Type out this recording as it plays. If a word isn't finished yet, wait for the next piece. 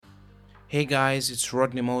Hey guys, it's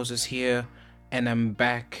Rodney Moses here, and I'm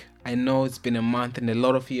back. I know it's been a month, and a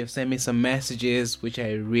lot of you have sent me some messages, which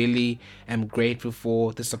I really am grateful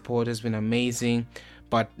for. The support has been amazing.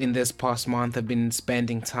 But in this past month, I've been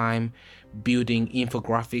spending time building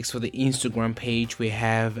infographics for the Instagram page we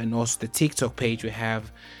have and also the TikTok page we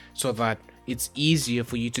have, so that it's easier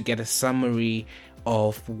for you to get a summary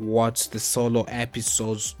of what the solo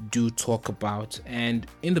episodes do talk about. And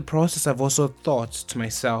in the process, I've also thought to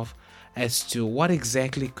myself as to what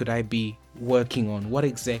exactly could I be working on, what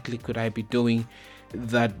exactly could I be doing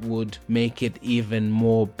that would make it even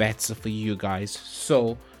more better for you guys.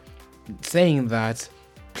 So saying that,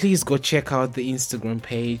 please go check out the Instagram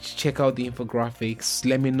page, check out the infographics,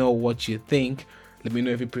 let me know what you think, let me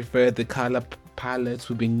know if you prefer the color palettes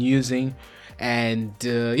we've been using. And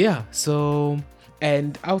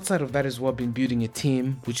and outside of that as well, I've been building a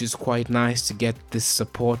team, which is quite nice to get this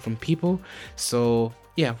support from people. So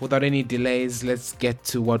yeah, without any delays, let's get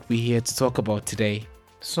to what we're here to talk about today.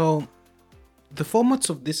 So the format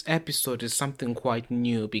of this episode is something quite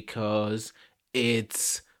new because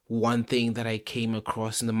it's one thing that I came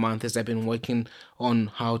across in the month as I've been working on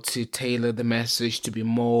how to tailor the message to be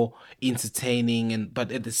more entertaining, and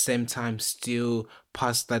but at the same time still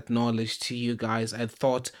pass that knowledge to you guys. I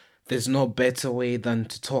thought there's no better way than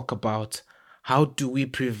to talk about how do we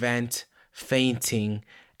prevent fainting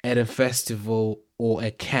at a festival or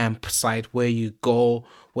a campsite where you go,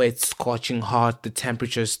 where it's scorching hot, the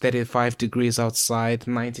temperature is 35 degrees outside,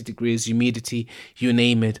 90 degrees, humidity, you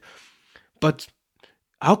name it. But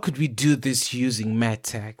how could we do this using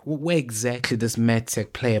MedTech? Where exactly does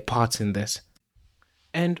MedTech play a part in this?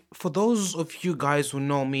 And for those of you guys who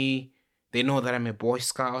know me, they know that I'm a Boy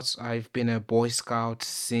Scout. I've been a Boy Scout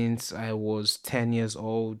since I was 10 years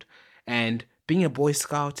old. And being a Boy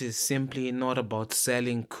Scout is simply not about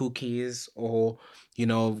selling cookies or,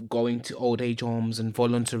 going to old age homes and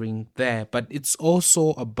volunteering there, but it's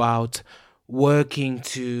also about working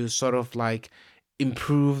to sort of like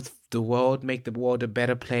improve the world, make the world a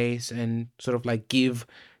better place, and sort of like give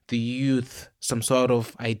the youth some sort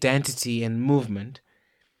of identity and movement.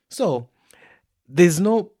 So there's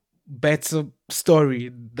no better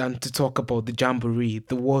story than to talk about the Jamboree,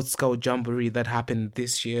 the World Scout Jamboree that happened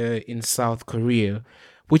this year in South Korea,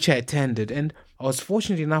 which I attended. And I was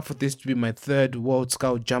fortunate enough for this to be my third World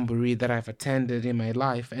Scout Jamboree that I've attended in my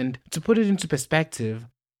life. And to put it into perspective,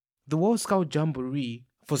 the World Scout Jamboree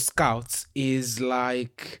for Scouts is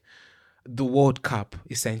like the World Cup,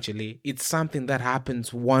 essentially. It's something that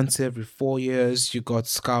happens once every 4 years. You got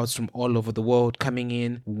scouts from all over the world coming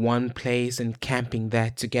in one place and camping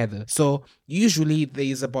there together. So usually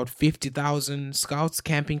there's about 50,000 scouts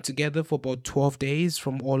camping together for about 12 days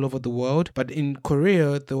from all over the world. But in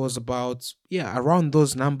Korea, there was about, around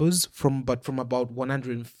those numbers from about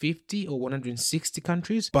 150 or 160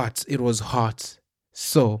 countries. But it was hot.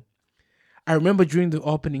 So I remember during the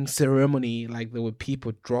opening ceremony, like there were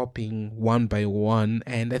people dropping one by one.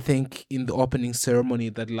 And I think in the opening ceremony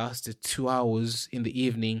that lasted 2 hours in the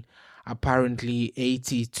evening, apparently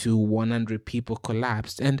 80 to 100 people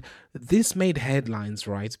collapsed. And this made headlines,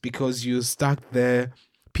 right? Because you're stuck there,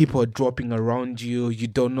 people are dropping around you, you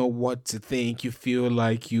don't know what to think, you feel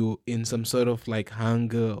like you in some sort of like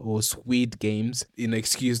Hunger or Squid Games,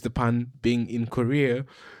 excuse the pun, being in Korea.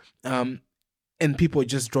 Um, and people are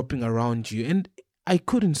just dropping around you. And I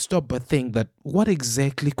couldn't stop but think that what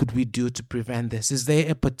exactly could we do to prevent this? Is there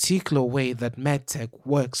a particular way that medtech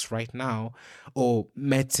works right now, or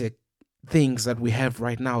medtech things that we have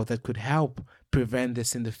right now that could help prevent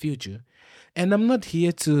this in the future? And I'm not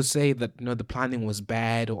here to say that the planning was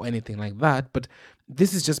bad or anything like that, but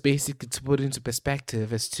this is just basically to put into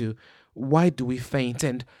perspective as to why do we faint.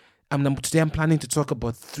 And today I'm planning to talk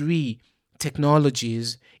about three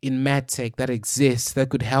technologies in medtech that exist that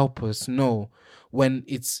could help us know when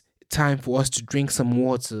it's time for us to drink some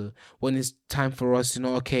water, when it's time for us to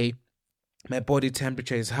know, okay, my body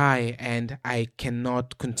temperature is high and I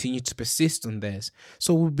cannot continue to persist on this.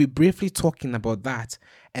 So we'll be briefly talking about that,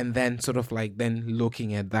 and then sort of like then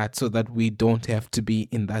looking at that so that we don't have to be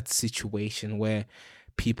in that situation where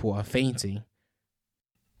people are fainting.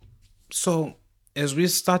 So as we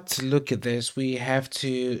start to look at this, we have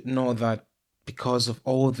to know that because of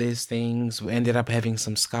all these things, we ended up having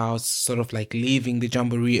some scouts sort of like leaving the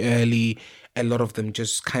jamboree early. A lot of them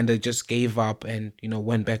just kind of just gave up and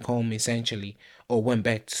went back home essentially, or went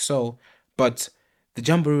back to sew. But the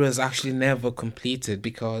jamboree was actually never completed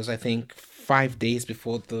because I think 5 days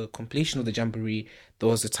before the completion of the jamboree there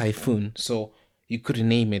was a typhoon, so you couldn't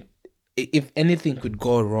name it. If anything could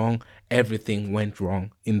go wrong, everything went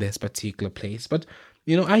wrong in this particular place. But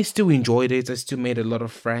I still enjoyed it. I still made a lot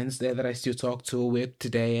of friends there that I still talk to with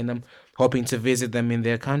today, and I'm hoping to visit them in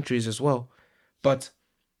their countries as well. But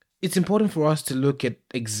it's important for us to look at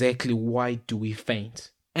exactly why do we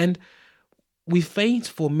faint. And we faint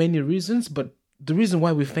for many reasons, but the reason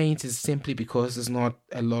why we faint is simply because there's not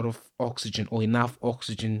a lot of oxygen or enough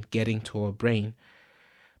oxygen getting to our brain.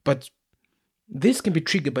 But this can be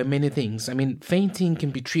triggered by many things. I mean, fainting can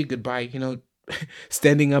be triggered by,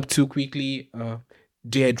 standing up too quickly,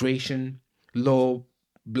 dehydration, low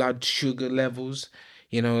blood sugar levels,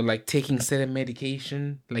 like taking certain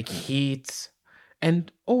medication, like heat,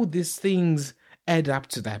 and all these things add up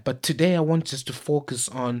to that. But today I want us to focus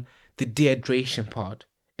on the dehydration part,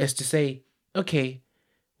 as to say, okay,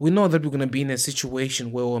 we know that we're going to be in a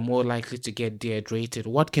situation where we're more likely to get dehydrated.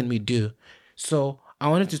 What can we do? So I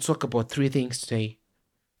wanted to talk about three things today.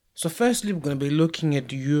 So firstly, we're going to be looking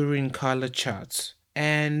at urine color charts.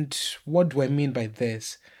 And what do I mean by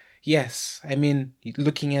this? Yes, I mean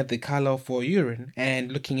looking at the color for urine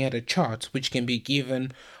and looking at a chart which can be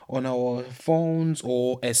given on our phones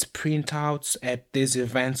or as printouts at these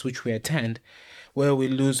events which we attend where we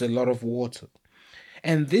lose a lot of water.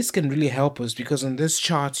 And this can really help us because on this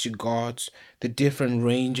chart you got the different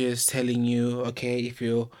ranges telling you, okay, if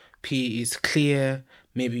your pee is clear,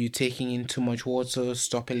 maybe you're taking in too much water,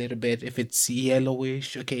 stop a little bit. If it's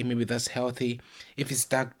yellowish, okay, maybe that's healthy. If it's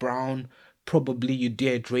dark brown, probably you're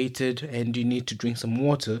dehydrated and you need to drink some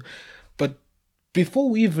water. But before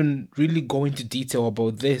we even really go into detail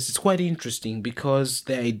about this, it's quite interesting because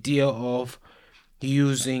the idea of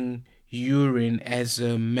using urine as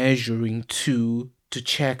a measuring tool to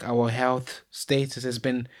check our health status has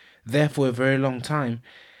been there for a very long time,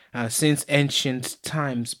 since ancient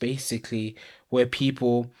times, basically, where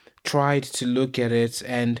people tried to look at it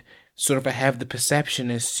and sort of have the perception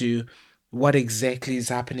as to what exactly is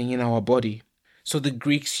happening in our body. So the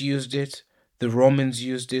Greeks used it, the Romans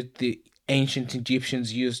used it, the ancient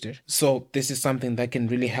Egyptians used it. So this is something that can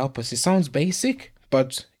really help us. It sounds basic,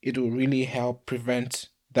 but it will really help prevent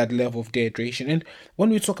that level of dehydration. And when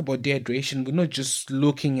we talk about dehydration, we're not just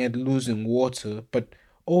looking at losing water, but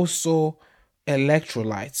also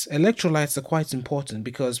electrolytes. Electrolytes are quite important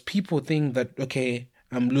because people think that, okay,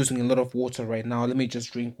 I'm losing a lot of water right now, let me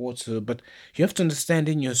just drink water. But you have to understand,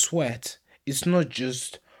 in your sweat, it's not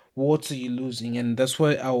just water you're losing, and that's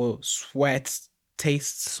why our sweat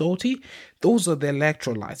tastes salty. Those are the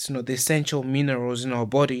electrolytes, the essential minerals in our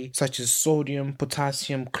body, such as sodium,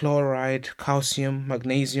 potassium, chloride, calcium,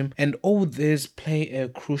 magnesium, and all these play a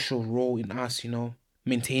crucial role in us,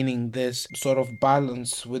 maintaining this sort of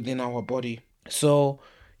balance within our body. So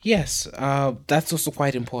yes, that's also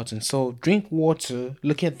quite important. So drink water,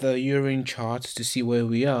 look at the urine chart to see where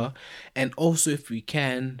we are, and also, if we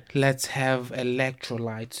can, let's have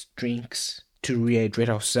electrolyte drinks to rehydrate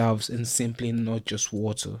ourselves and simply not just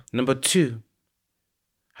water. Number 2,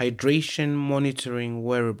 hydration monitoring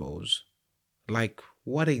wearables. Like,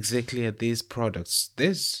 what exactly are these products?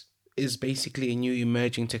 This is basically a new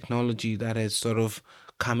emerging technology that has sort of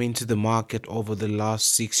come into the market over the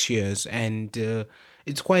last 6 years, and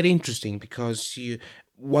it's quite interesting because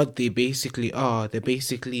what they basically are, they're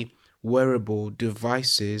basically wearable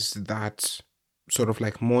devices that sort of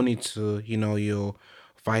like monitor, your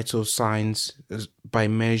vital signs by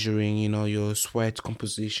measuring, your sweat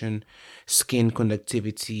composition, skin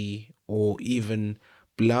conductivity, or even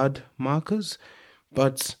blood markers.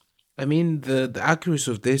 But I mean, the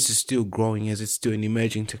accuracy of this is still growing as it's still an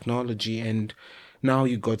emerging technology. And now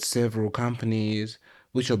you got several companies,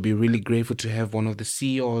 which I'll be really grateful to have one of the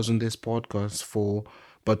CEOs on this podcast for.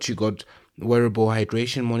 But you got wearable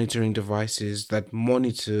hydration monitoring devices that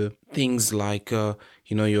monitor things like,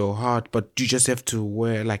 your heart, but you just have to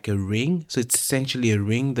wear like a ring. So it's essentially a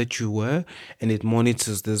ring that you wear and it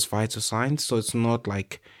monitors this vital signs. So it's not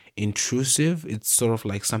like intrusive. It's sort of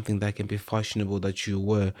like something that can be fashionable that you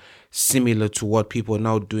wear, similar to what people are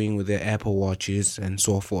now doing with their Apple Watches and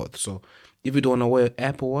so forth. So if you don't want to wear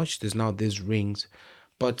Apple Watch, there's now these rings.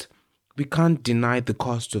 But we can't deny the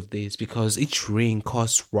cost of this because each ring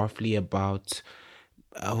costs roughly about,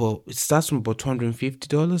 it starts from about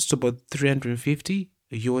 $250 to about $350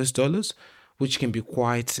 US, which can be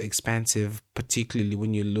quite expensive, particularly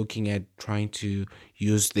when you're looking at trying to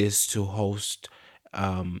use this to host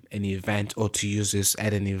an event or to use this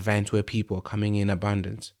at an event where people are coming in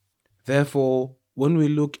abundance. Therefore, when we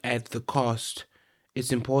look at the cost,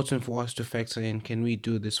 it's important for us to factor in, can we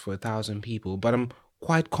do this for 1,000 people? But I'm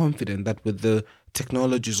quite confident that with the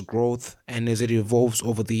technology's growth and as it evolves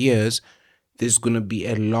over the years, there's going to be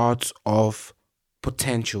a lot of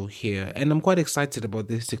potential here. And I'm quite excited about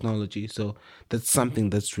this technology. So that's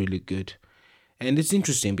something that's really good. And it's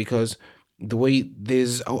interesting because the way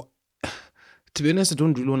to be honest, I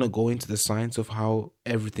don't really want to go into the science of how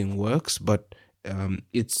everything works, but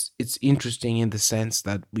it's interesting in the sense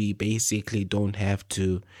that we basically don't have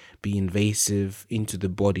to be invasive into the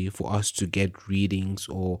body for us to get readings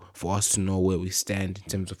or for us to know where we stand in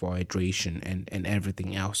terms of our hydration and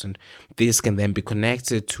everything else. And this can then be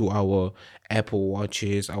connected to our Apple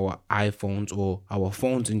Watches, our iPhones, or our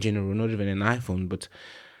phones in general, not even an iPhone, but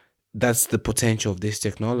that's the potential of this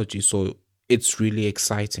technology. So it's really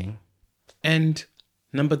exciting. And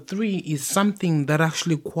number three is something that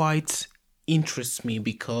actually quite interests me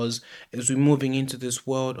because as we're moving into this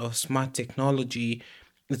world of smart technology,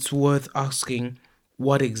 it's worth asking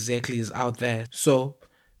what exactly is out there. So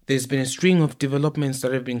there's been a string of developments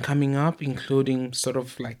that have been coming up, including sort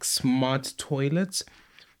of like smart toilets,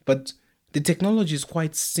 but the technology is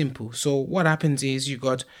quite simple. So what happens is you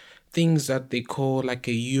got things that they call like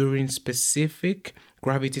a urine specific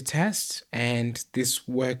gravity test, and this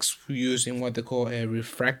works using what they call a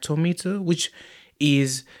refractometer, which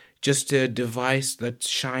is just a device that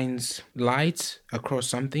shines light across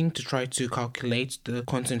something to try to calculate the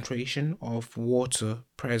concentration of water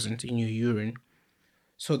present in your urine.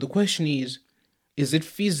 So the question is it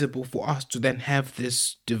feasible for us to then have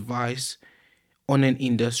this device on an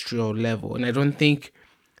industrial level? And I don't think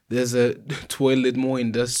there's a toilet more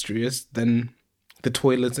industrious than the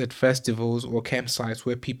toilets at festivals or campsites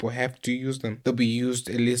where people have to use them. They'll be used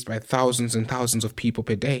at least by thousands and thousands of people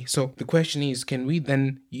per day. So the question is, can we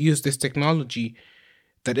then use this technology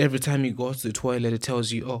that every time you go to the toilet, it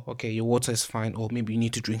tells you, oh, okay, your water is fine, or maybe you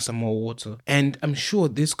need to drink some more water. And I'm sure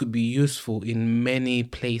this could be useful in many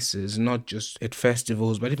places, not just at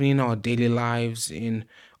festivals, but even in our daily lives,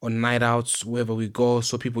 on night outs, wherever we go,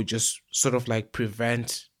 so people just sort of like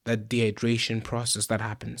prevent that dehydration process that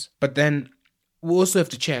happens. But then we also have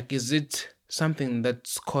to check, is it something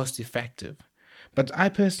that's cost effective? But I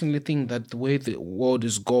personally think that the way the world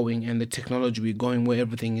is going and the technology we're going where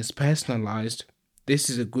everything is personalized, this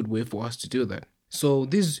is a good way for us to do that. So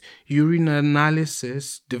these urine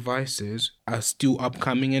analysis devices are still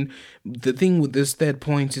upcoming, and the thing with this third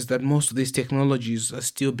point is that most of these technologies are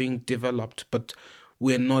still being developed, but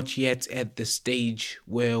we're not yet at the stage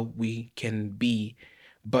where we can be.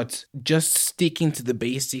 But just sticking to the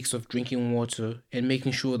basics of drinking water and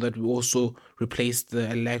making sure that we also replace the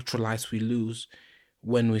electrolytes we lose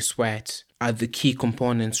when we sweat are the key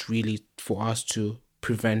components really for us to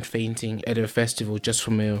prevent fainting at a festival, just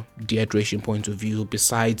from a dehydration point of view,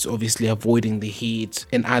 besides obviously avoiding the heat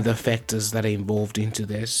and other factors that are involved into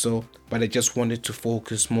this. So but I just wanted to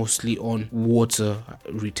focus mostly on water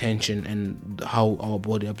retention and how our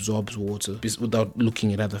body absorbs water without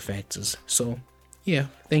looking at other factors. So yeah,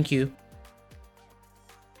 thank you.